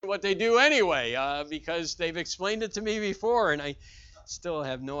what they do anyway, because they've explained it to me before, and I still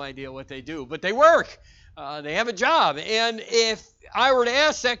have no idea what they do. But they work. They have a job. And if I were to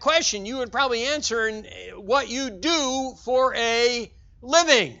ask that question, you would probably answer in what you do for a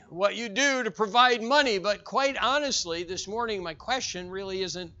living, what you do to provide money. But quite honestly, this morning, my question really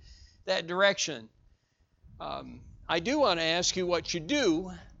isn't that direction. I do want to ask you what you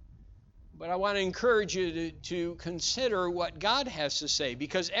do, but I want to encourage you to consider what God has to say,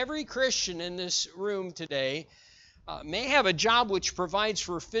 because every Christian in this room today may have a job which provides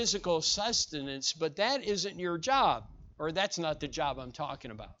for physical sustenance, but that isn't your job, or that's not the job I'm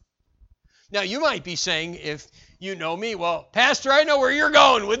talking about. Now, you might be saying, if you know me, well, Pastor, I know where you're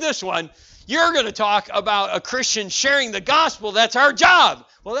going with this one. You're going to talk about a Christian sharing the gospel. That's our job.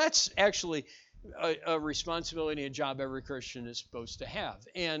 Well, that's actually a responsibility, a job every Christian is supposed to have.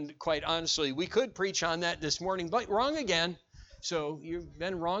 And quite honestly, we could preach on that this morning, but wrong again. So you've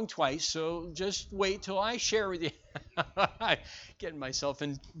been wrong twice, so just wait till I share with you. Getting myself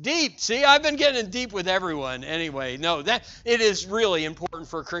in deep. See, I've been getting in deep with everyone. Anyway, no, that it is really important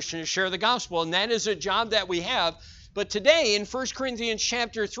for a Christian to share the gospel, and that is a job that we have. But today, in 1 Corinthians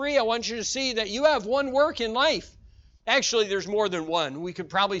chapter 3, I want you to see that you have one work in life. Actually, there's more than one. We could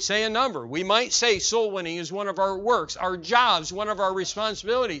probably say a number. We might say soul winning is one of our works, our jobs, one of our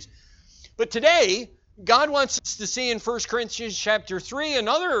responsibilities. But today, God wants us to see in 1 Corinthians chapter 3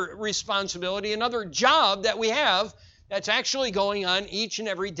 another responsibility, another job that we have that's actually going on each and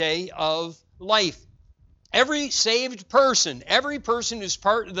every day of life. Every saved person, every person who's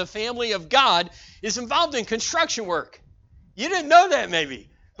part of the family of God is involved in construction work. You didn't know that maybe.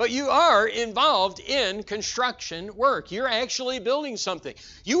 But you are involved in construction work. You're actually building something.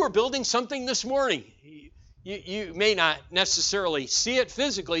 You were building something this morning. You may not necessarily see it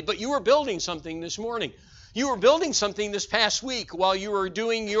physically, but you were building something this morning. You were building something this past week while you were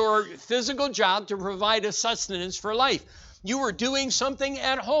doing your physical job to provide a sustenance for life. You were doing something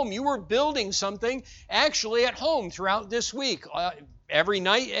at home. You were building something actually at home throughout this week. Every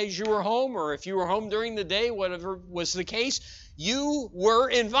night as you were home, or if you were home during the day, whatever was the case, you were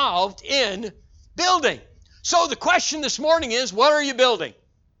involved in building. So the question this morning is, what are you building?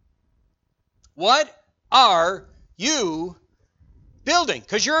 What are you building?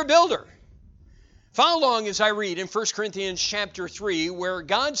 Because you're a builder. Follow along as I read in 1 Corinthians chapter 3, where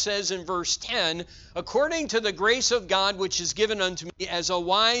God says in verse 10, according to the grace of God which is given unto me as a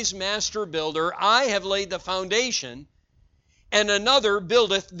wise master builder, I have laid the foundation, and another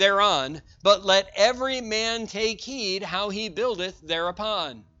buildeth thereon. But let every man take heed how he buildeth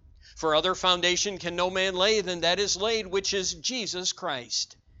thereupon. For other foundation can no man lay than that is laid, which is Jesus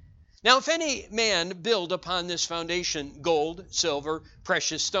Christ. Now if any man build upon this foundation gold, silver,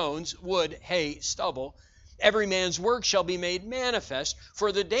 precious stones, wood, hay, stubble, every man's work shall be made manifest,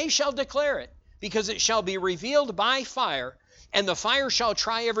 for the day shall declare it, because it shall be revealed by fire, and the fire shall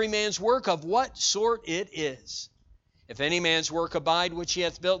try every man's work of what sort it is. If any man's work abide which he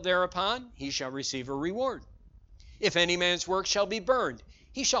hath built thereupon, he shall receive a reward. If any man's work shall be burned,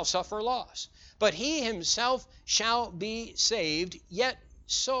 he shall suffer loss. But he himself shall be saved, yet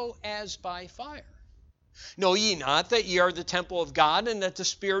so as by fire. Know ye not that ye are the temple of God, and that the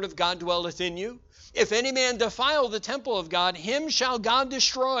Spirit of God dwelleth in you? If any man defile the temple of God, him shall God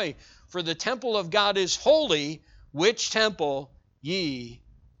destroy. For the temple of God is holy, which temple ye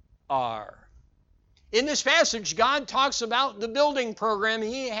are. In this passage, God talks about the building program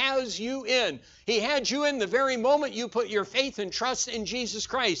He has you in. He had you in the very moment you put your faith and trust in Jesus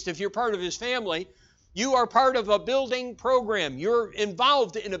Christ. If you're part of His family, you are part of a building program. You're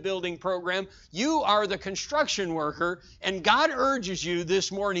involved in a building program. You are the construction worker, and God urges you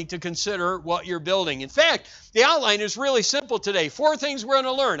this morning to consider what you're building. In fact, the outline is really simple today. 4 things we're going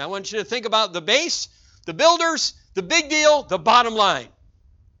to learn. I want you to think about the base, the builders, the big deal, the bottom line.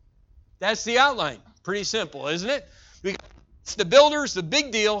 That's the outline. Pretty simple, isn't it? It's the builders, the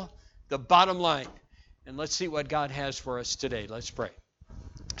big deal, the bottom line. And let's see what God has for us today. Let's pray.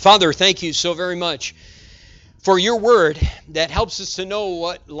 Father, thank you so very much for your word that helps us to know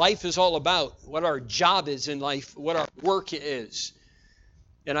what life is all about, what our job is in life, what our work is.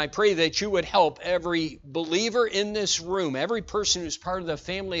 And I pray that you would help every believer in this room, every person who's part of the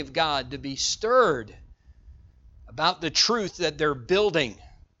family of God, to be stirred about the truth that they're building,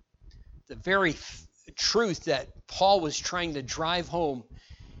 the very truth that Paul was trying to drive home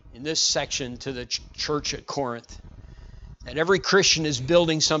in this section to the church at Corinth. That every Christian is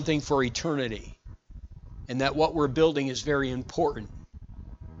building something for eternity, and that what we're building is very important.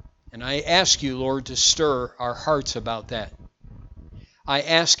 And I ask you, Lord, to stir our hearts about that. I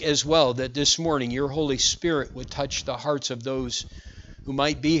ask as well that this morning your Holy Spirit would touch the hearts of those who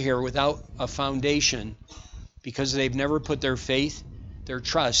might be here without a foundation because they've never put their faith, their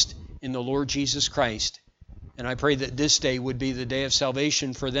trust in the Lord Jesus Christ. And I pray that this day would be the day of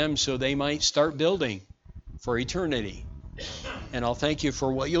salvation for them so they might start building for eternity. And I'll thank you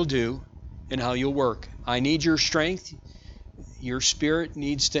for what you'll do and how you'll work. I need your strength. Your Spirit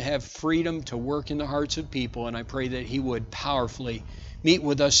needs to have freedom to work in the hearts of people, and I pray that He would powerfully meet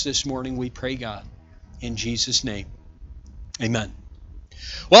with us this morning, we pray, God, in Jesus' name. Amen.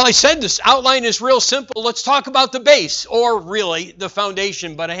 Well, I said this outline is real simple. Let's talk about the base, or really the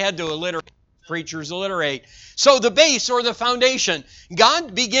foundation, but I had to alliterate. Preachers alliterate. So the base or the foundation.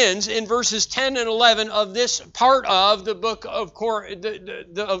 God begins in verses 10 and 11 of this part of the book of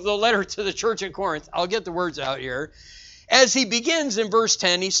the letter to the church at Corinth. I'll get the words out here. As he begins in verse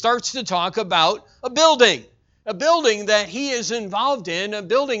 10, he starts to talk about a building that he is involved in, a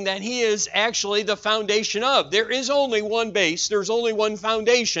building that he is actually the foundation of. There is only one base, there's only one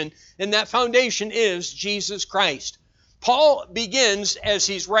foundation, and that foundation is Jesus Christ. Paul begins, as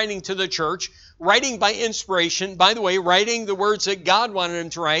he's writing to the church, writing by inspiration. By the way, writing the words that God wanted him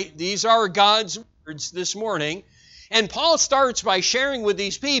to write. These are God's words this morning. And Paul starts by sharing with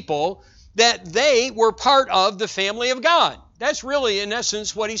these people that they were part of the family of God. That's really, in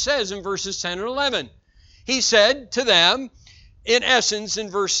essence, what he says in verses 10 and 11. He said to them, in essence,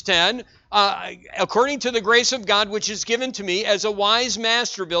 in verse 10, according to the grace of God which is given to me as a wise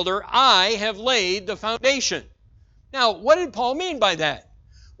master builder, I have laid the foundation. Now, what did Paul mean by that?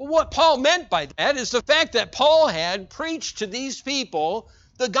 Well, what Paul meant by that is the fact that Paul had preached to these people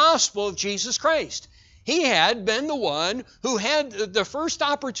the gospel of Jesus Christ. He had been the one who had the first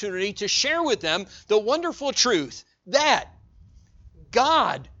opportunity to share with them the wonderful truth that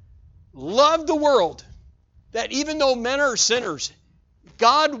God loved the world, that even though men are sinners,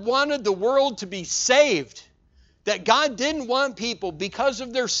 God wanted the world to be saved. That God didn't want people, because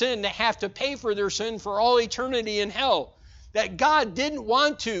of their sin, to have to pay for their sin for all eternity in hell. That God didn't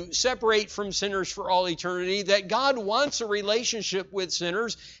want to separate from sinners for all eternity. That God wants a relationship with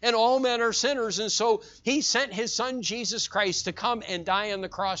sinners, and all men are sinners. And so He sent His Son, Jesus Christ, to come and die on the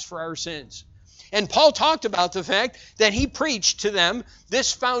cross for our sins. And Paul talked about the fact that he preached to them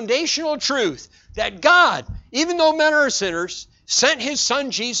this foundational truth, that God, even though men are sinners, sent His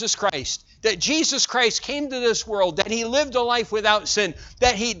Son, Jesus Christ. That Jesus Christ came to this world, that He lived a life without sin,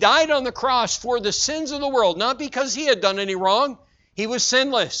 that He died on the cross for the sins of the world, not because He had done any wrong. He was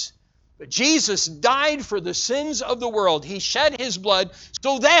sinless. But Jesus died for the sins of the world. He shed His blood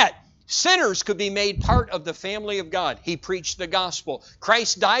so that sinners could be made part of the family of God. He preached the gospel.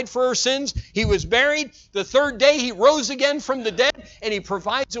 Christ died for our sins. He was buried. The third day He rose again from the dead, and He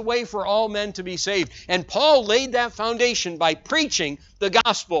provides a way for all men to be saved. And Paul laid that foundation by preaching the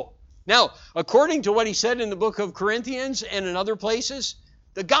gospel. Now, according to what he said in the book of Corinthians and in other places,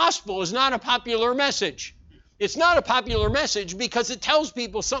 the gospel is not a popular message. It's not a popular message because it tells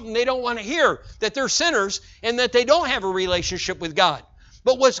people something they don't want to hear, that they're sinners and that they don't have a relationship with God.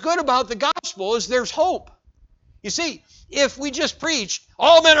 But what's good about the gospel is there's hope. You see, if we just preached,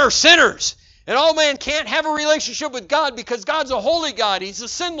 all men are sinners, and all men can't have a relationship with God because God's a holy God, He's a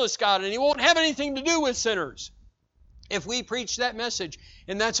sinless God, and He won't have anything to do with sinners. If we preached that message,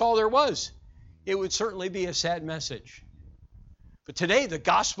 and that's all there was, it would certainly be a sad message. But today, the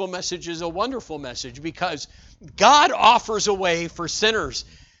gospel message is a wonderful message because God offers a way for sinners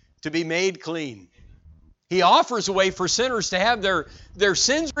to be made clean. He offers a way for sinners to have their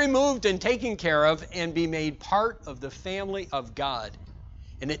sins removed and taken care of and be made part of the family of God.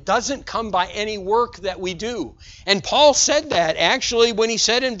 And it doesn't come by any work that we do. And Paul said that actually when he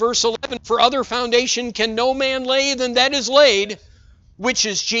said in verse 11, for other foundation can no man lay than that is laid, which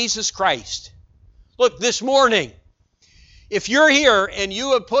is Jesus Christ. Look, this morning, if you're here and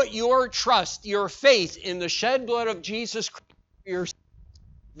you have put your trust, your faith in the shed blood of Jesus Christ,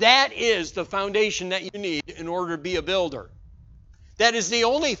 that is the foundation that you need in order to be a builder. That is the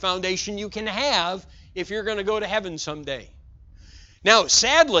only foundation you can have if you're going to go to heaven someday. Now,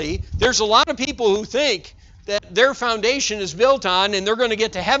 sadly, there's a lot of people who think that their foundation is built on and they're going to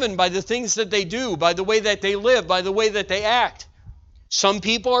get to heaven by the things that they do, by the way that they live, by the way that they act. Some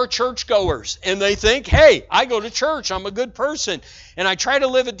people are churchgoers and they think, hey, I go to church, I'm a good person, and I try to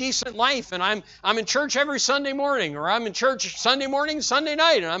live a decent life, and I'm in church every Sunday morning, or I'm in church Sunday morning, Sunday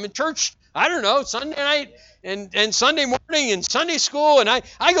night, and I'm in church, I don't know, Sunday night and Sunday morning and Sunday school, and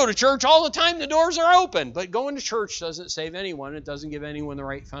I go to church all the time, the doors are open. But going to church doesn't save anyone. It doesn't give anyone the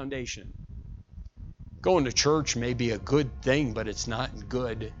right foundation. Going to church may be a good thing, but it's not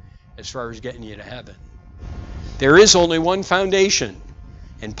good as far as getting you to heaven. There is only one foundation,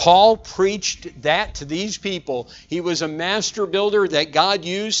 And Paul preached that to these people. He was a master builder that God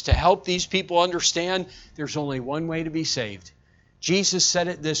used to help these people understand there's only one way to be saved. Jesus said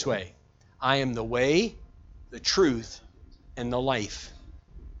it this way, I am the way, the truth, and the life.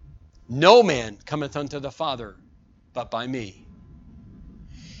 No man cometh unto the Father but by me.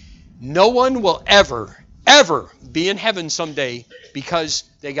 No one will ever be in heaven someday because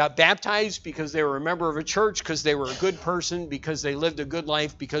they got baptized, because they were a member of a church, because they were a good person, because they lived a good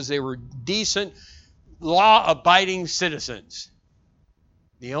life, because they were decent, law-abiding citizens.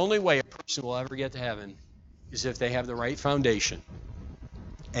 The only way a person will ever get to heaven is if they have the right foundation.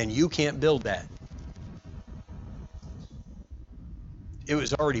 And you can't build that. It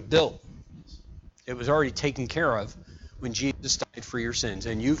was already built. It was already taken care of when Jesus died for your sins.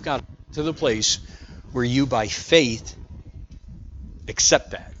 And you've got to the place where you, by faith,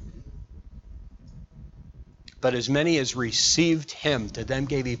 accept that. But as many as received him, to them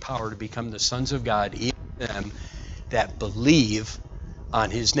gave he power to become the sons of God, even them that believe on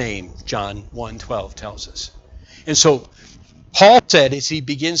his name, John 1:12 tells us. And so Paul said, as he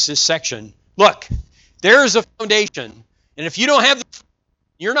begins this section, look, there is a foundation, and if you don't have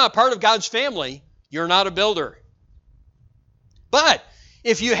you're not part of God's family, you're not a builder. But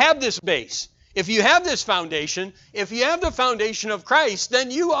if you have this base, if you have this foundation, if you have the foundation of Christ,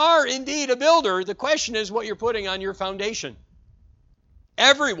 then you are indeed a builder. The question is what you're putting on your foundation.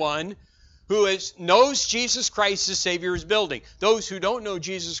 Everyone who knows Jesus Christ as Savior is building. Those who don't know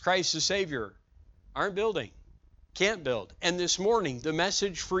Jesus Christ as Savior aren't building, can't build. And this morning, the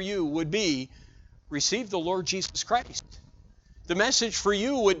message for you would be, receive the Lord Jesus Christ. The message for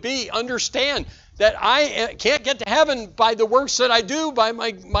you would be, understand that I can't get to heaven by the works that I do, by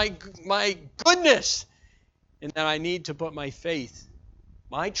my goodness, and that I need to put my faith,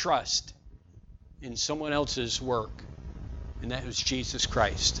 my trust in someone else's work, and that was Jesus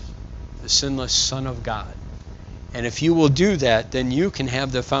Christ, the sinless Son of God. And if you will do that, then you can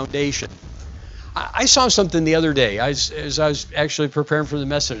have the foundation. I saw something the other day as I was actually preparing for the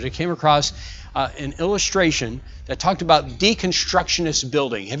message. I came across an illustration that talked about deconstructionist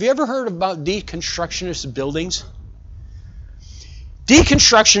building. Have you ever heard about deconstructionist buildings?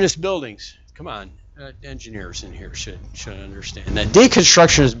 Deconstructionist buildings. Come on, engineers in here should understand that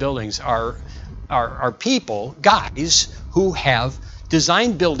deconstructionist buildings are people, guys, who have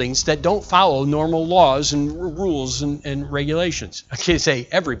designed buildings that don't follow normal laws and rules and regulations. I can't say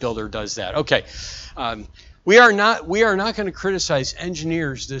every builder does that. Okay. We are not going to criticize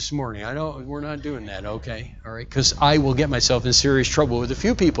engineers this morning. I know we're not doing that, okay? All right, because I will get myself in serious trouble with a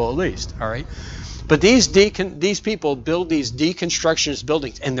few people at least, all right? But these people build these deconstructionist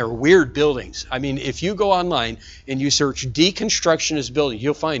buildings, and they're weird buildings. I mean, if you go online and you search deconstructionist buildings,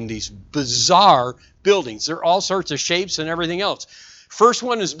 you'll find these bizarre buildings. They're all sorts of shapes and everything else. First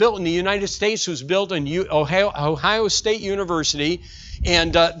one is built in the United States, was built in Ohio State University,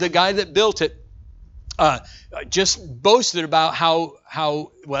 and the guy that built it just boasted about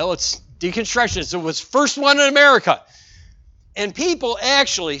how well it's deconstructionist. It was first one in America. And people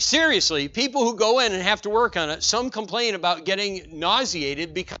actually, seriously, people who go in and have to work on it, some complain about getting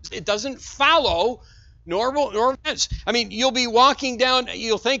nauseated because it doesn't follow normal events. I mean, you'll be walking down,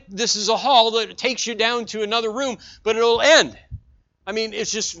 you'll think this is a hall that takes you down to another room, but it'll end. I mean,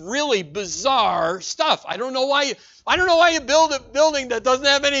 it's just really bizarre stuff. I don't know why you build a building that doesn't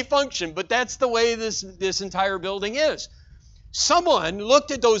have any function, but that's the way this entire building is. Someone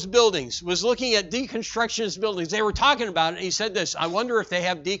looked at those buildings, was looking at deconstructionist buildings. They were talking about it, and he said this, I wonder if they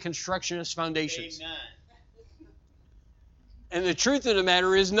have deconstructionist foundations. Amen. And the truth of the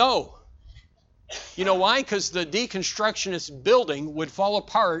matter is no. You know why? Because the deconstructionist building would fall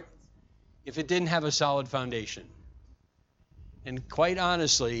apart if it didn't have a solid foundation. And quite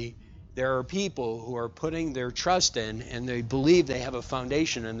honestly, there are people who are putting their trust in, and they believe they have a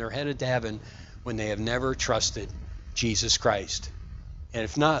foundation and they're headed to heaven when they have never trusted Jesus Christ. And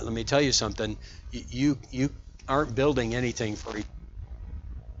if not, let me tell you something, you aren't building anything for you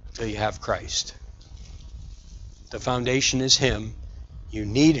until you have Christ. The foundation is Him. You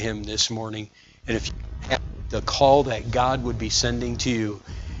need Him this morning. And if you have the call that God would be sending to you,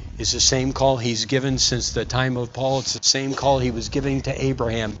 is the same call He's given since the time of Paul. It's the same call He was giving to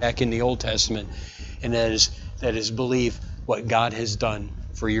Abraham back in the Old Testament. And that is believe what God has done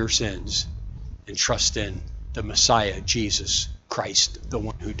for your sins and trust in the Messiah, Jesus Christ, the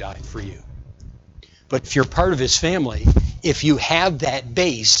one who died for you. But if you're part of His family, if you have that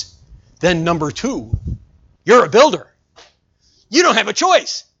base, then number two, you're a builder. You don't have a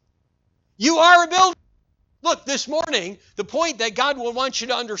choice. You are a builder. Look, this morning, the point that God will want you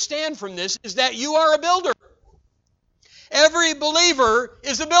to understand from this is that you are a builder. Every believer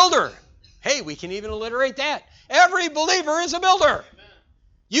is a builder. Hey, we can even alliterate that. Every believer is a builder.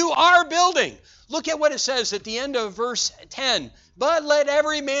 You are building. Look at what it says at the end of verse 10. But let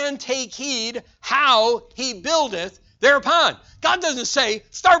every man take heed how he buildeth thereupon. God doesn't say,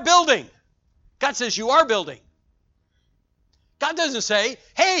 start building. God says, you are building. God doesn't say,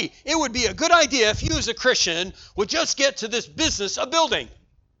 hey, it would be a good idea if you as a Christian would just get to this business of building.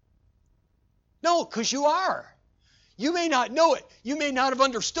 No, because you are. You may not know it. You may not have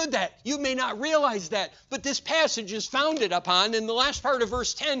understood that. You may not realize that. But this passage is founded upon, and the last part of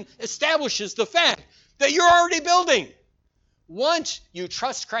verse 10 establishes the fact that you're already building. Once you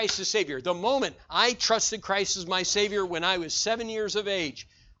trust Christ as Savior, the moment I trusted Christ as my Savior when I was 7 years of age,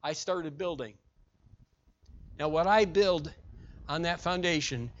 I started building. Now, what I build on that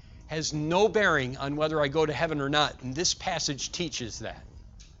foundation has no bearing on whether I go to heaven or not. And this passage teaches that.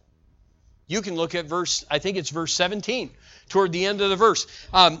 You can look at verse 17, toward the end of the verse.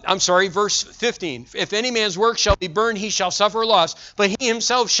 Verse 15. If any man's work shall be burned, he shall suffer loss, but he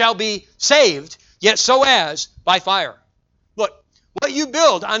himself shall be saved, yet so as by fire. Look, what you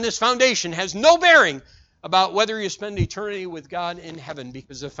build on this foundation has no bearing about whether you spend eternity with God in heaven,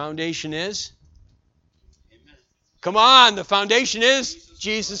 because the foundation is... Come on, the foundation is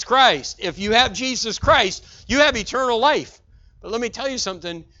Jesus Christ. If you have Jesus Christ, you have eternal life. But let me tell you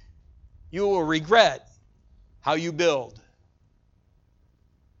something. You will regret how you build.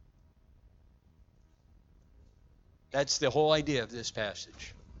 That's the whole idea of this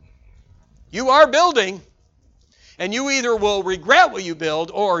passage. You are building, and you either will regret what you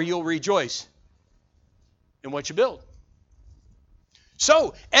build or you'll rejoice in what you build.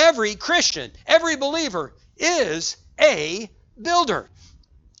 So, every Christian, every believer is a builder.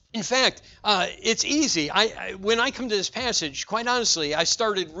 In fact, it's easy. When I come to this passage, quite honestly, I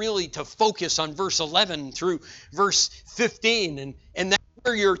started really to focus on verse 11 through verse 15, and that's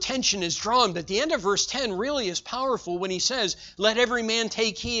where your attention is drawn. But the end of verse 10 really is powerful when he says, let every man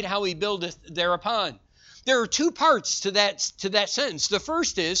take heed how he buildeth thereupon. There are two parts to that sentence. The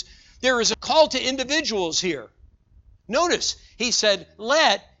first is, there is a call to individuals here. Notice, he said,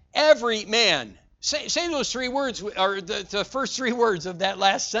 let every man. Say those three words, or the first three words of that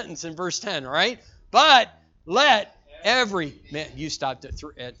last sentence in verse 10, all right? But let every man. You stopped at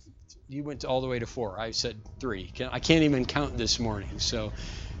 3. You went all the way to 4. I said 3. I can't even count this morning. So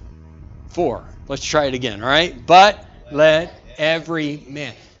 4. Let's try it again, all right? But let every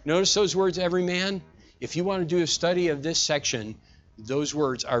man. Notice those words, every man. If you want to do a study of this section, those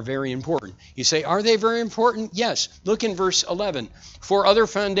words are very important. You say, are they very important? Yes. Look in verse 11. For other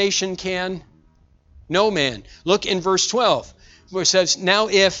foundation can no man. Look in verse 12, where it says, now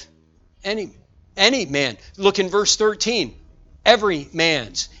if any man. Look in verse 13, every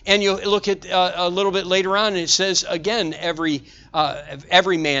man's. And you look at a little bit later on, and it says again, every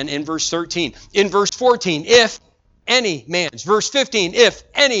man in verse 13. In verse 14, if any man's. Verse 15, if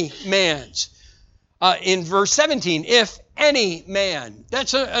any man's. In verse 17, if any man.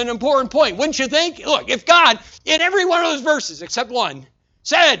 That's an important point, wouldn't you think? Look, if God, in every one of those verses, except one,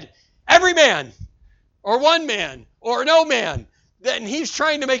 said, every man, or one man, or no man, then he's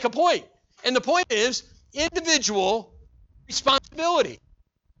trying to make a point. And the point is individual responsibility.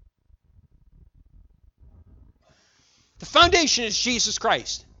 The foundation is Jesus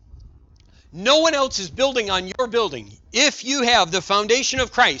Christ. No one else is building on your building. If you have the foundation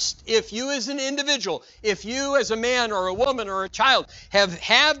of Christ, if you as an individual, if you as a man or a woman or a child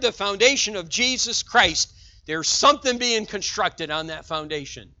have the foundation of Jesus Christ, there's something being constructed on that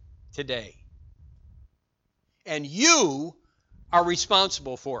foundation today. And you are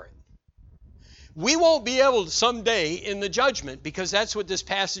responsible for it. We won't be able to someday in the judgment, because that's what this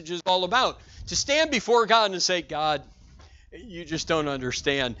passage is all about, to stand before God and say, God, you just don't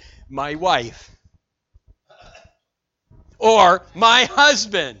understand. My wife, or my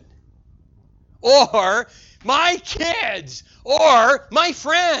husband, or my kids, or my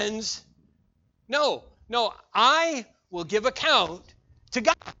friends. No, I will give account to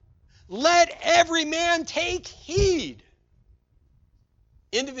God. Let every man take heed.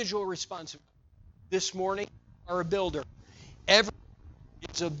 Individual responsibility. This morning, you are a builder. Everyone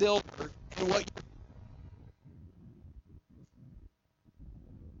is a builder. And what your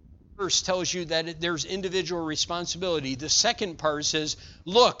verse tells you that there's individual responsibility. The second part says,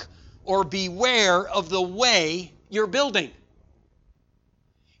 look or beware of the way you're building.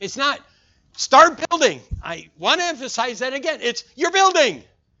 It's not start building. I want to emphasize that again. It's you're building.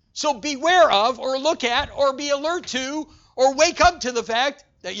 So beware of, or look at, or be alert to, or wake up to the fact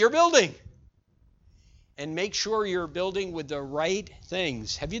that you're building. And make sure you're building with the right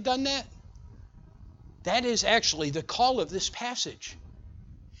things. Have you done that? That is actually the call of this passage.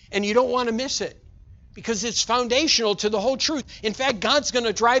 And you don't want to miss it because it's foundational to the whole truth. In fact, God's going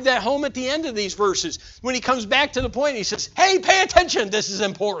to drive that home at the end of these verses. When he comes back to the point, he says, hey, pay attention. This is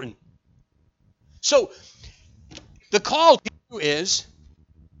important. So the call to you is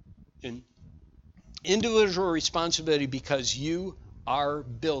an individual responsibility because you are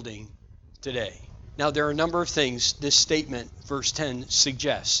building today. Now, there are a number of things this statement, verse 10,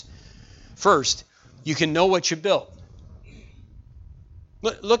 suggests. First, you can know what you built.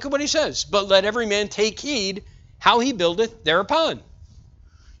 Look at what he says. But let every man take heed how he buildeth thereupon.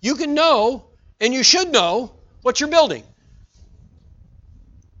 You can know, and you should know, what you're building.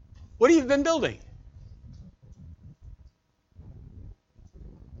 What have you been building?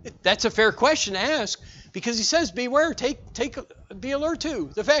 That's a fair question to ask because he says, beware, be alert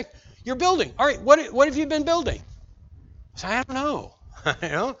to the fact you're building. All right, what have you been building? So I don't know.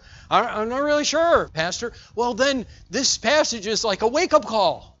 I'm not really sure, Pastor. Well, then this passage is like a wake-up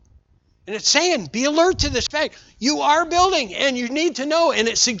call. And it's saying, be alert to this fact. You are building, and you need to know. And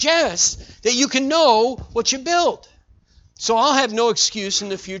it suggests that you can know what you built. So I'll have no excuse in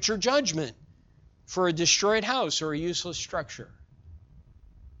the future judgment for a destroyed house or a useless structure.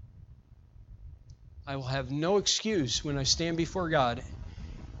 I will have no excuse when I stand before God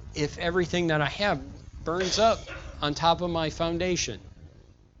if everything that I have burns up on top of my foundation.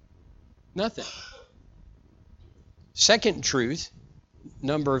 Nothing. Second truth,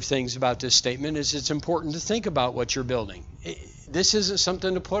 number of things about this statement, is it's important to think about what you're building. This isn't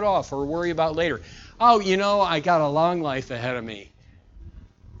something to put off or worry about later. Oh, I got a long life ahead of me.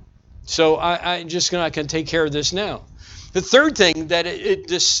 So I'm just not going to take care of this now. The third thing that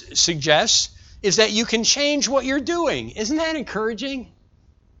this suggests is that you can change what you're doing. Isn't that encouraging?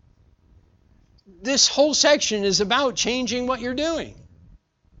 This whole section is about changing what you're doing,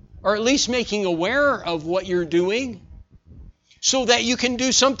 or at least making aware of what you're doing so that you can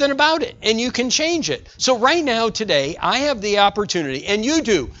do something about it and you can change it. So right now, today, I have the opportunity, and you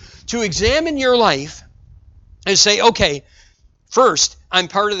do, to examine your life and say, okay, first, I'm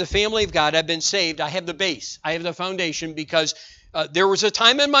part of the family of God. I've been saved. I have the base. I have the foundation because there was a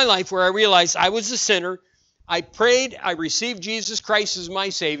time in my life where I realized I was a sinner. I prayed. I received Jesus Christ as my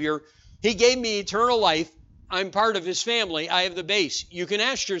Savior. He gave me eternal life. I'm part of his family. I have the base. You can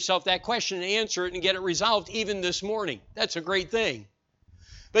ask yourself that question and answer it and get it resolved even this morning. That's a great thing.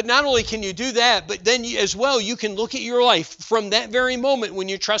 But not only can you do that, but then as well, you can look at your life from that very moment when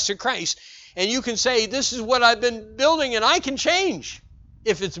you trusted Christ, and you can say, this is what I've been building, and I can change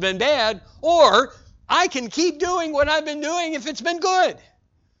if it's been bad, or I can keep doing what I've been doing if it's been good.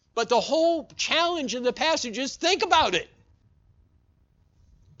 But the whole challenge of the passage is think about it.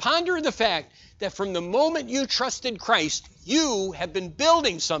 Ponder the fact that from the moment you trusted Christ, you have been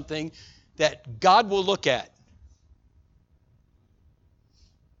building something that God will look at.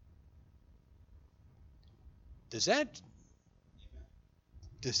 Does that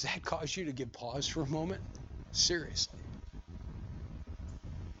cause you to give pause for a moment? Seriously.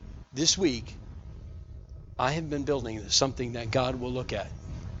 This week, I have been building something that God will look at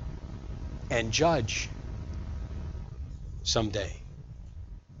and judge someday.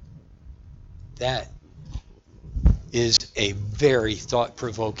 That is a very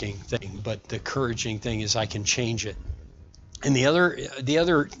thought-provoking thing, but the encouraging thing is I can change it. And the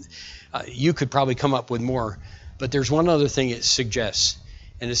other, you could probably come up with more, but there's one other thing it suggests,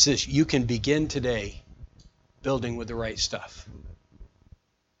 and it's this: you can begin today building with the right stuff.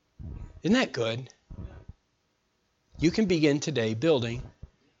 Isn't that good? You can begin today building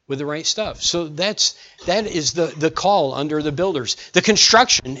with the right stuff. So that is the call under the builders. The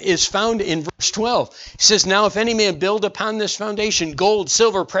construction is found in verse 12. It says, now if any man build upon this foundation gold,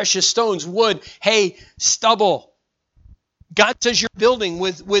 silver, precious stones, wood, hay, stubble. God says you're building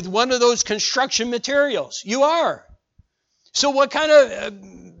with one of those construction materials. You are. So what kind of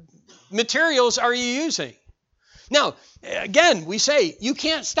materials are you using? Now, again, we say you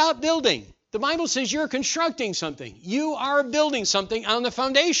can't stop building. The Bible says you're constructing something. You are building something on the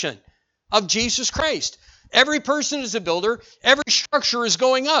foundation of Jesus Christ. Every person is a builder. Every structure is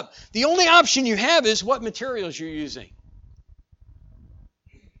going up. The only option you have is what materials you're using.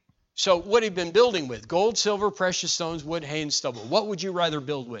 So what have you been building with? Gold, silver, precious stones, wood, hay, and stubble. What would you rather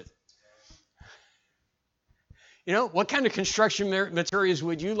build with? What kind of construction materials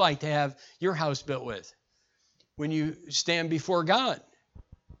would you like to have your house built with when you stand before God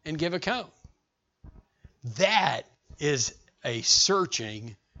and give account? That is a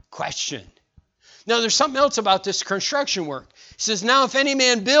searching question. Now, there's something else about this construction work. It says, now if any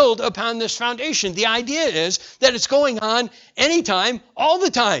man build upon this foundation, the idea is that it's going on anytime, all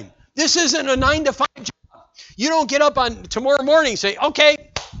the time. This isn't a 9-to-5 job You don't get up on tomorrow morning and say,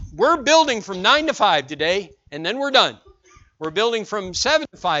 okay, we're building from 9 to 5 today, and then we're done. We're building from 7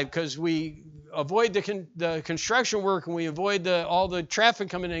 to 5 because we avoid the construction work and we avoid all the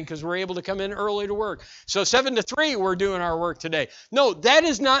traffic coming in because we're able to come in early to work. So 7 to 3, we're doing our work today. No, that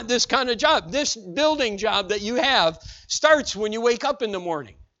is not this kind of job. This building job that you have starts when you wake up in the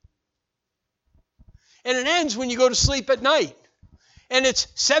morning. And it ends when you go to sleep at night. And it's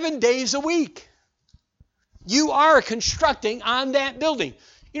 7 days a week. You are constructing on that building.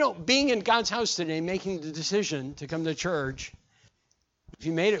 You know, being in God's house today, making the decision to come to church, if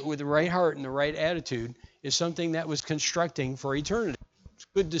you made it with the right heart and the right attitude, is something that was constructing for eternity. It's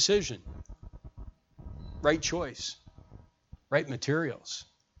a good decision. Right choice. Right materials.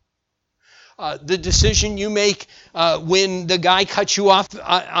 The decision you make when the guy cuts you off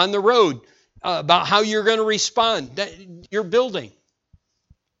on the road about how you're going to respond. That you're building.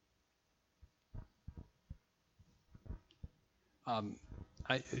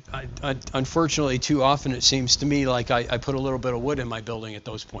 Unfortunately, too often it seems to me like I put a little bit of wood in my building at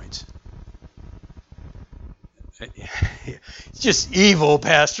those points. It's just evil,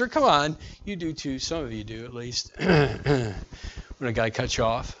 Pastor. Come on. You do too. Some of you do, at least. When a guy cuts you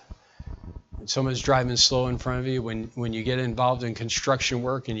off. When someone's driving slow in front of you. When you get involved in construction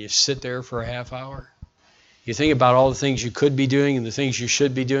work and you sit there for a half hour. You think about all the things you could be doing and the things you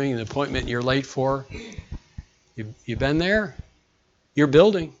should be doing and the appointment you're late for. You been there? You're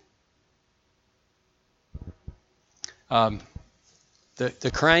building. The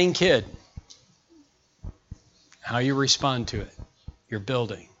crying kid, how you respond to it. You're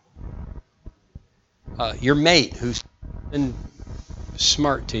building. Your mate who's been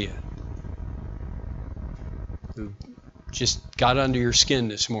smart to you, who just got under your skin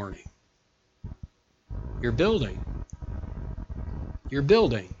this morning. You're building. You're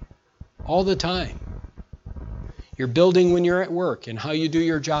building all the time. You're building when you're at work and how you do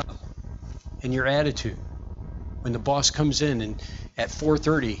your job and your attitude. When the boss comes in and at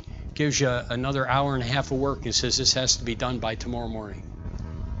 4:30 gives you another hour and a half of work and says this has to be done by tomorrow morning.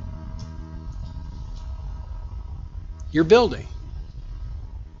 You're building.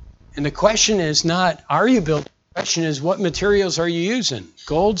 And the question is not, are you building? The question is, what materials are you using?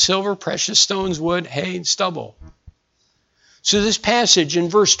 Gold, silver, precious stones, wood, hay, and stubble. So this passage in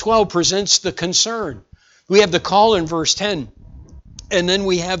verse 12 presents the concern. We have the call in verse 10, and then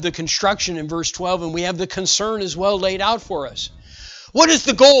we have the construction in verse 12, and we have the concern as well laid out for us. What is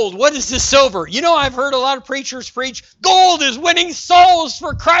the gold? What is the silver? You know, I've heard a lot of preachers preach, gold is winning souls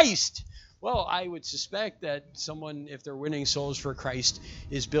for Christ. Well, I would suspect that someone, if they're winning souls for Christ,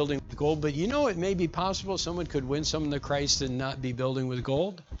 is building with gold. But you know, it may be possible someone could win someone to Christ and not be building with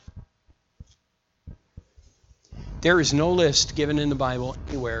gold. There is no list given in the Bible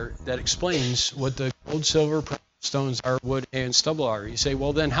anywhere that explains what the gold, silver, precious stones are, wood, hay, and stubble are. You say,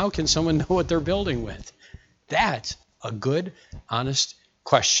 well, then how can someone know what they're building with? That's a good, honest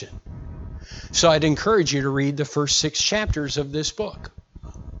question. So I'd encourage you to read the first 6 chapters of this book.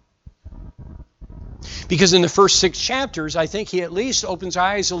 Because in the first 6 chapters, I think he at least opens our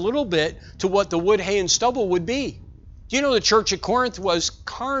eyes a little bit to what the wood, hay, and stubble would be. Do you know the church at Corinth was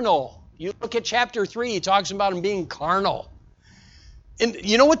carnal? You look at chapter 3, he talks about them being carnal. And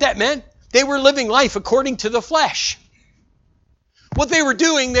you know what that meant? They were living life according to the flesh. What they were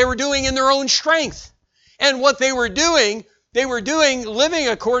doing in their own strength. And what they were doing living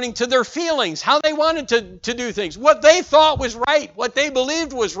according to their feelings, how they wanted to do things, what they thought was right, what they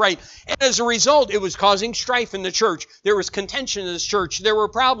believed was right. And as a result, it was causing strife in the church. There was contention in the church. There were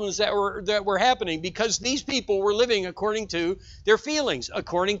problems that were happening because these people were living according to their feelings,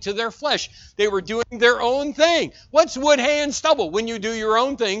 according to their flesh. They were doing their own thing. What's wood, hay, and stubble? When you do your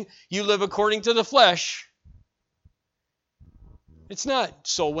own thing, you live according to the flesh. It's not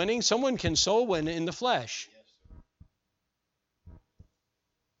soul winning. Someone can soul win in the flesh.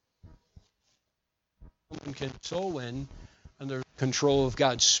 Someone can soul win under control of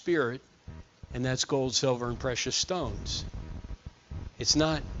God's Spirit, and that's gold, silver, and precious stones. It's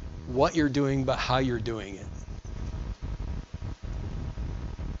not what you're doing, but how you're doing it.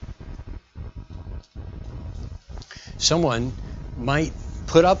 Someone might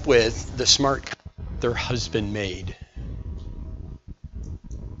put up with the smart comment their husband made,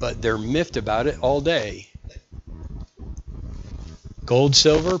 but they're miffed about it all day. Gold,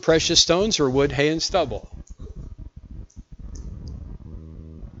 silver, precious stones, or wood, hay, and stubble?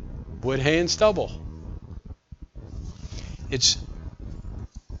 Wood, hay, and stubble. It's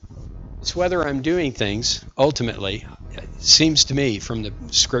whether I'm doing things, ultimately, it seems to me from the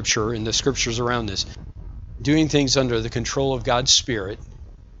Scripture and the Scriptures around this, doing things under the control of God's Spirit,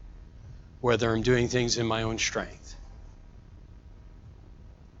 whether I'm doing things in my own strength.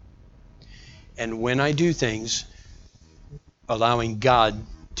 And when I do things, allowing God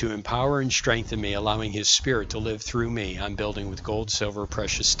to empower and strengthen me, allowing His Spirit to live through me, I'm building with gold, silver,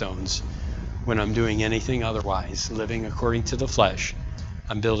 precious stones. When I'm doing anything otherwise, living according to the flesh,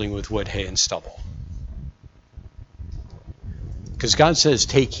 I'm building with wood, hay, and stubble. Because God says,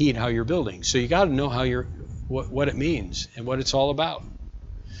 take heed how you're building. So you got to know how what it means and what it's all about.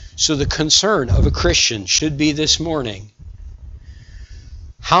 So the concern of a Christian should be this morning,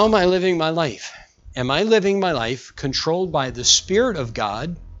 how am I living my life? Am I living my life controlled by the Spirit of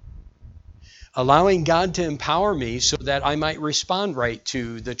God, allowing God to empower me so that I might respond right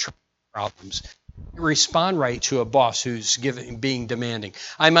to the problems? Respond right to a boss who's being demanding.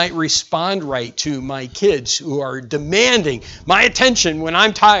 I might respond right to my kids who are demanding my attention when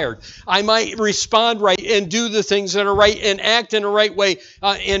I'm tired. I might respond right and do the things that are right and act in the right way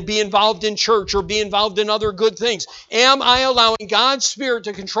and be involved in church or be involved in other good things. Am I allowing God's Spirit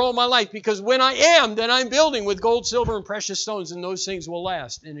to control my life? Because when I am, then I'm building with gold, silver, and precious stones, and those things will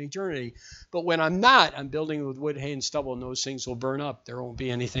last in eternity. But when I'm not, I'm building with wood, hay, and stubble, and those things will burn up. There won't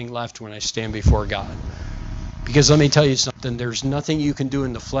be anything left when I stand before God. Because let me tell you something, there's nothing you can do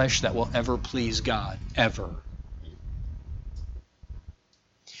in the flesh that will ever please God, ever.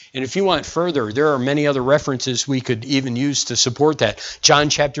 And if you want further, there are many other references we could even use to support that. John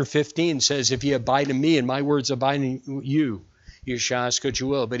chapter 15 says, if you abide in me and my words abide in you, you shall ask what you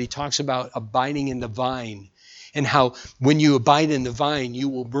will. But he talks about abiding in the vine and how when you abide in the vine, you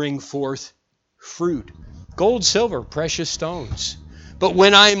will bring forth fruit. Gold, silver, precious stones. But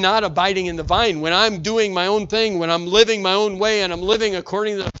when I'm not abiding in the vine, when I'm doing my own thing, when I'm living my own way and I'm living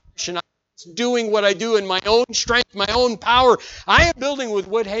according to the flesh and I'm doing what I do in my own strength, my own power, I am building with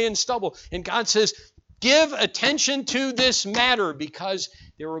wood, hay, and stubble. And God says, give attention to this matter because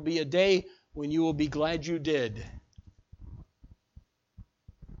there will be a day when you will be glad you did.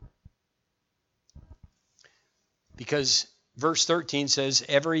 Because verse 13 says,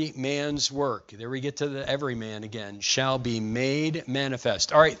 every man's work, there we get to the every man again, shall be made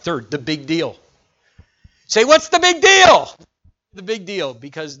manifest. All right, third, the big deal. Say, what's the big deal? The big deal,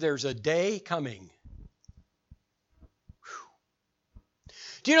 because there's a day coming. Whew.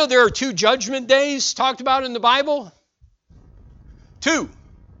 Do you know there are 2 judgment days talked about in the Bible? 2.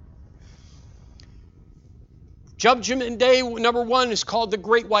 Judgment Day number 1 is called the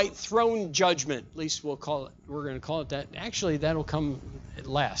Great White Throne Judgment. At least we're going to call it that. Actually, that'll come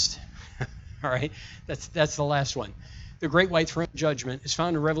last. All right? That's the last one. The Great White Throne Judgment is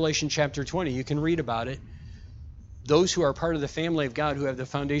found in Revelation chapter 20. You can read about it. Those who are part of the family of God who have the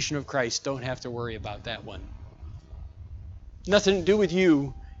foundation of Christ don't have to worry about that one. Nothing to do with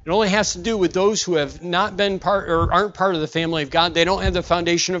you. It only has to do with those who have not been part or aren't part of the family of God. They don't have the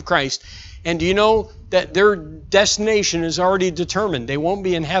foundation of Christ. And do you know that their destination is already determined? They won't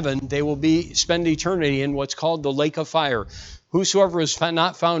be in heaven. They will spend eternity in what's called the lake of fire. Whosoever was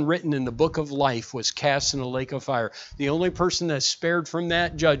not found written in the book of life was cast in the lake of fire. The only person that's spared from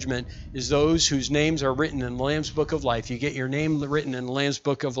that judgment is those whose names are written in the Lamb's book of life. You get your name written in the Lamb's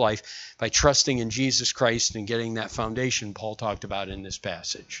book of life by trusting in Jesus Christ and getting that foundation Paul talked about in this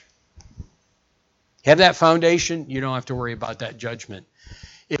passage. Have that foundation, you don't have to worry about that judgment.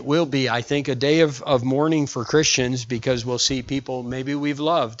 It will be, I think, a day of mourning for Christians because we'll see people maybe we've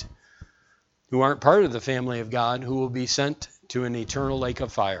loved who aren't part of the family of God who will be sent to an eternal lake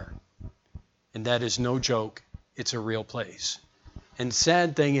of fire. And that is no joke. It's a real place. And the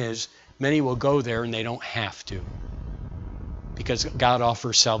sad thing is, many will go there and they don't have to because God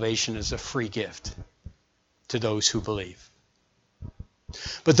offers salvation as a free gift to those who believe.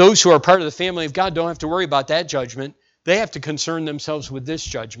 But those who are part of the family of God don't have to worry about that judgment. They have to concern themselves with this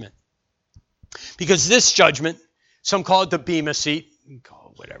judgment. Because this judgment, some call it the Bema seat. You can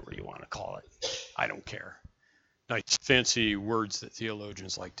call it whatever you want to call it. I don't care. Nice fancy words that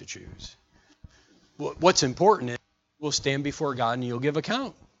theologians like to choose. What's important is we'll stand before God and you'll give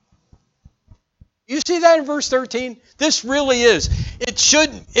account. You see that in verse 13? This really is. It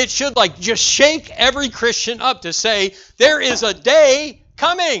should like just shake every Christian up to say, there is a day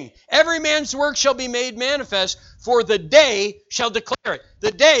coming. Every man's work shall be made manifest, for the day shall declare it.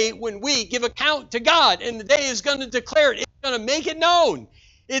 The day when we give account to God, and the day is going to declare it. It's going to make it known.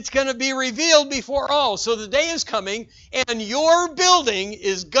 It's going to be revealed before all. So the day is coming, and your building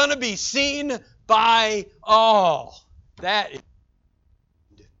is going to be seen by all. That is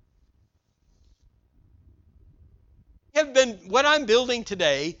what I'm building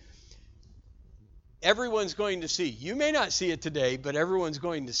today, everyone's going to see. You may not see it today, but everyone's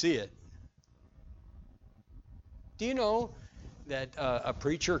going to see it. Do you know that a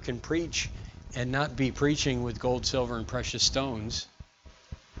preacher can preach and not be preaching with gold, silver, and precious stones.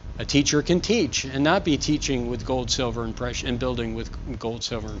 A teacher can teach and not be teaching with gold, silver, and precious, and building with gold,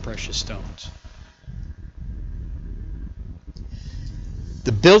 silver, and precious stones.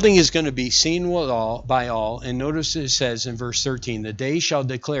 The building is going to be seen by all, and notice it says in verse 13, the day shall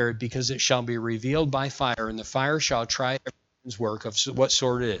declare it, because it shall be revealed by fire, and the fire shall try everyone's work of what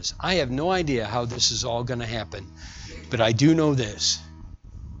sort it is. I have no idea how this is all going to happen, but I do know this.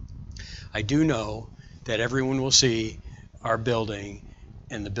 I do know that everyone will see our building,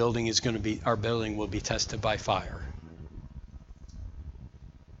 and our building will be tested by fire.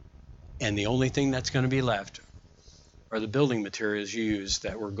 And the only thing that's going to be left are the building materials you used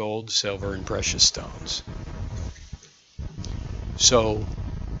that were gold, silver, and precious stones. So,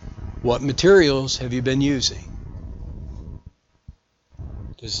 what materials have you been using?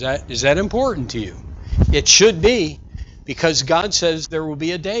 Is that important to you? It should be, because God says there will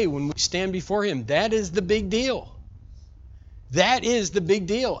be a day when we stand before Him. That is the big deal. That is the big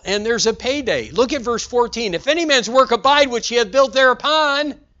deal. And there's a payday. Look at verse 14. If any man's work abide which he hath built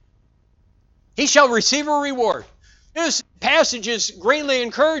thereupon, he shall receive a reward. This passage is greatly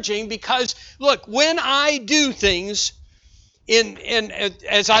encouraging because, look, when I do things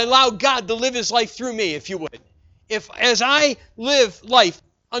as I allow God to live His life through me, if you would, as I live life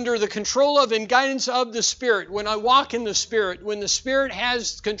under the control of and guidance of the Spirit, when I walk in the Spirit, when the Spirit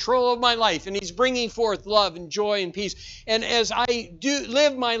has control of my life and He's bringing forth love and joy and peace, and as I do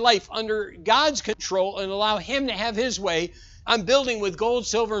live my life under God's control and allow Him to have His way, I'm building with gold,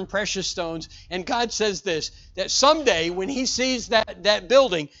 silver, and precious stones. And God says this, that someday when He sees that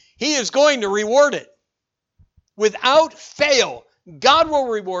building, He is going to reward it. Without fail, God will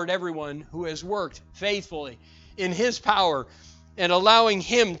reward everyone who has worked faithfully in His power and allowing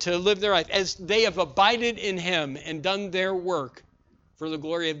Him to live their life as they have abided in Him and done their work for the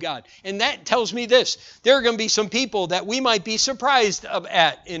glory of God. And that tells me this, there are going to be some people that we might be surprised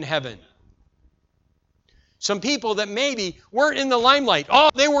at in heaven. Some people that maybe weren't in the limelight. Oh,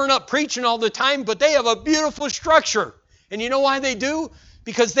 they weren't up preaching all the time, but they have a beautiful structure. And you know why they do?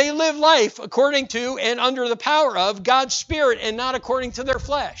 Because they live life according to and under the power of God's Spirit and not according to their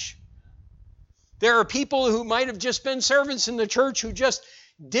flesh. There are people who might have just been servants in the church who just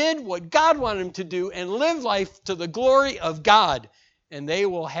did what God wanted them to do and live life to the glory of God. And they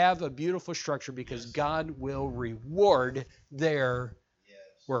will have a beautiful structure because God will reward their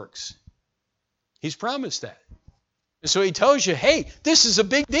works. He's promised that. And so He tells you, hey, this is a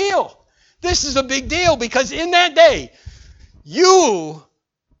big deal. This is a big deal because in that day, you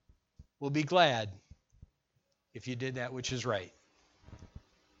will be glad if you did that which is right.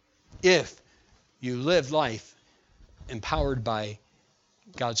 If you live life empowered by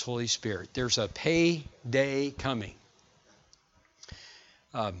God's Holy Spirit. There's a payday coming.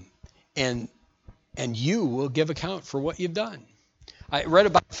 And you will give account for what you've done. I read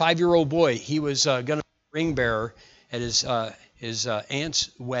about a 5-year-old boy. He was going to be a ring bearer at his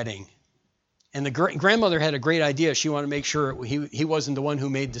aunt's wedding. And the grandmother had a great idea. She wanted to make sure he wasn't the one who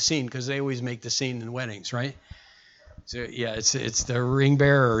made the scene, because they always make the scene in weddings, right? So, yeah, it's the ring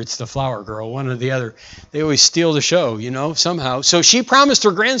bearer or it's the flower girl, one or the other. They always steal the show, somehow. So she promised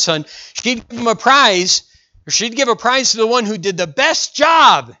her grandson she'd give him a prize, or she'd give a prize to the one who did the best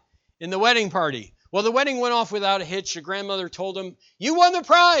job in the wedding party. Well, the wedding went off without a hitch. The grandmother told him, "You won the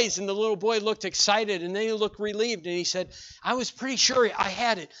prize." And the little boy looked excited, and then he looked relieved, and he said, "I was pretty sure I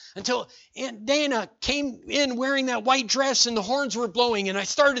had it until Aunt Dana came in wearing that white dress and the horns were blowing, and I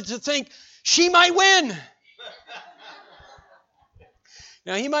started to think she might win."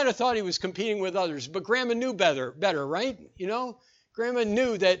 Now, he might have thought he was competing with others, but Grandma knew better, right? Grandma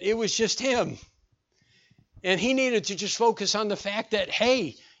knew that it was just him. And he needed to just focus on the fact that,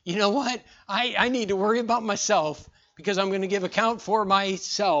 hey, you know what? I need to worry about myself because I'm going to give account for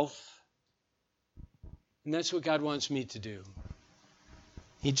myself. And that's what God wants me to do.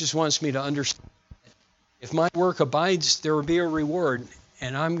 He just wants me to understand that if my work abides, there will be a reward.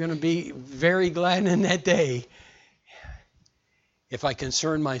 And I'm going to be very glad in that day if I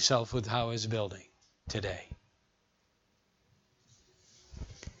concern myself with how He's building today.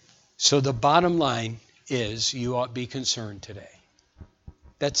 So the bottom line is you ought to be concerned today.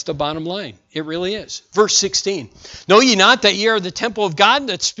 That's the bottom line. It really is. Verse 16. Know ye not that ye are the temple of God,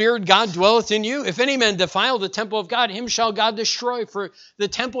 that Spirit God dwelleth in you? If any man defile the temple of God, him shall God destroy. For the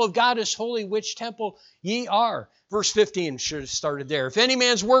temple of God is holy, which temple ye are. Verse 15 should have started there. If any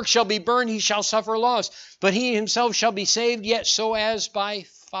man's work shall be burned, he shall suffer loss. But he himself shall be saved, yet so as by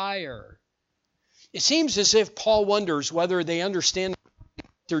fire. It seems as if Paul wonders whether they understand what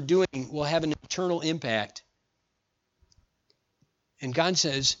they're doing will have an eternal impact. And God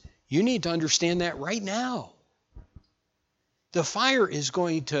says, you need to understand that right now. The fire is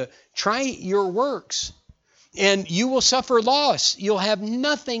going to try your works, and you will suffer loss. You'll have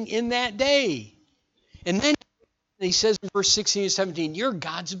nothing in that day. And then he says in verse 16 and 17, you're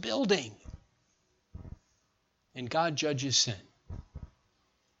God's building. And God judges sin.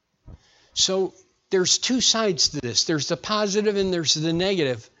 So there's two sides to this. There's the positive and there's the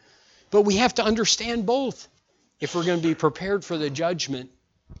negative. But we have to understand both if we're going to be prepared for the judgment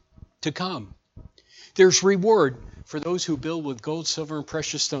to come. There's reward for those who build with gold, silver, and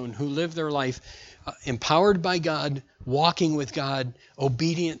precious stone, who live their life empowered by God, walking with God,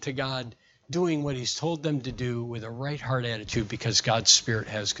 obedient to God, doing what He's told them to do with a right heart attitude because God's Spirit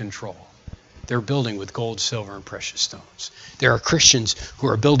has control. They're building with gold, silver, and precious stones. There are Christians who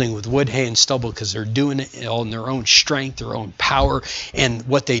are building with wood, hay, and stubble because they're doing it all in their own strength, their own power, and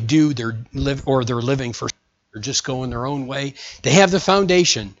what they do, they're living for, they're just going their own way. They have the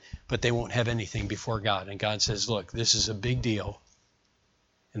foundation, but they won't have anything before God. And God says, look, this is a big deal.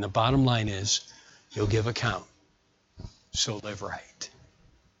 And the bottom line is, you'll give account. So live right.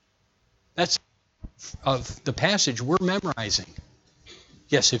 That's of the passage we're memorizing.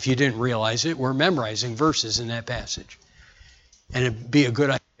 Yes, if you didn't realize it, we're memorizing verses in that passage. And it'd be a good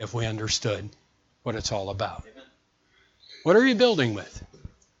idea if we understood what it's all about. What are you building with?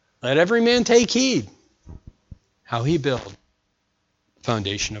 Let every man take heed how he builds the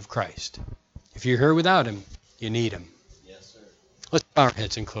foundation of Christ. If you're here without Him, you need Him. Yes, sir. Let's bow our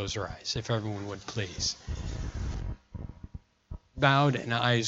heads and close our eyes, if everyone would please. Bowed and eyes